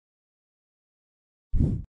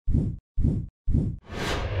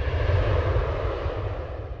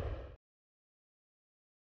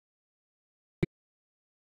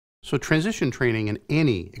So transition training in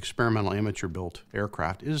any experimental amateur-built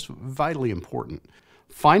aircraft is vitally important.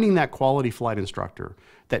 Finding that quality flight instructor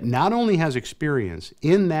that not only has experience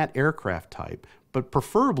in that aircraft type, but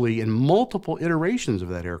preferably in multiple iterations of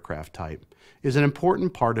that aircraft type, is an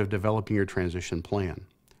important part of developing your transition plan.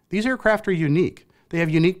 These aircraft are unique. They have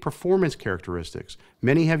unique performance characteristics.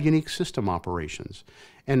 Many have unique system operations.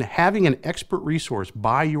 And having an expert resource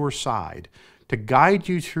by your side to guide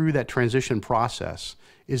you through that transition process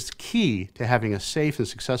is key to having a safe and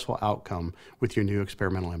successful outcome with your new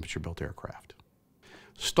experimental amateur-built aircraft.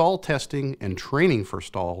 Stall testing and training for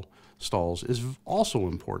stalls is also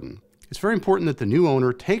important. It's very important that the new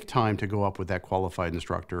owner take time to go up with that qualified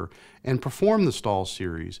instructor and perform the stall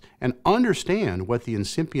series and understand what the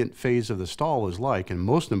incipient phase of the stall is like, and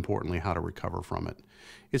most importantly, how to recover from it.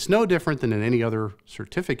 It's no different than in any other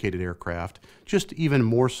certificated aircraft, just even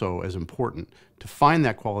more so as important to find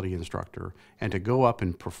that quality instructor and to go up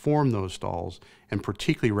and perform those stalls and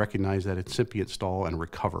particularly recognize that incipient stall and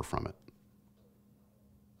recover from it.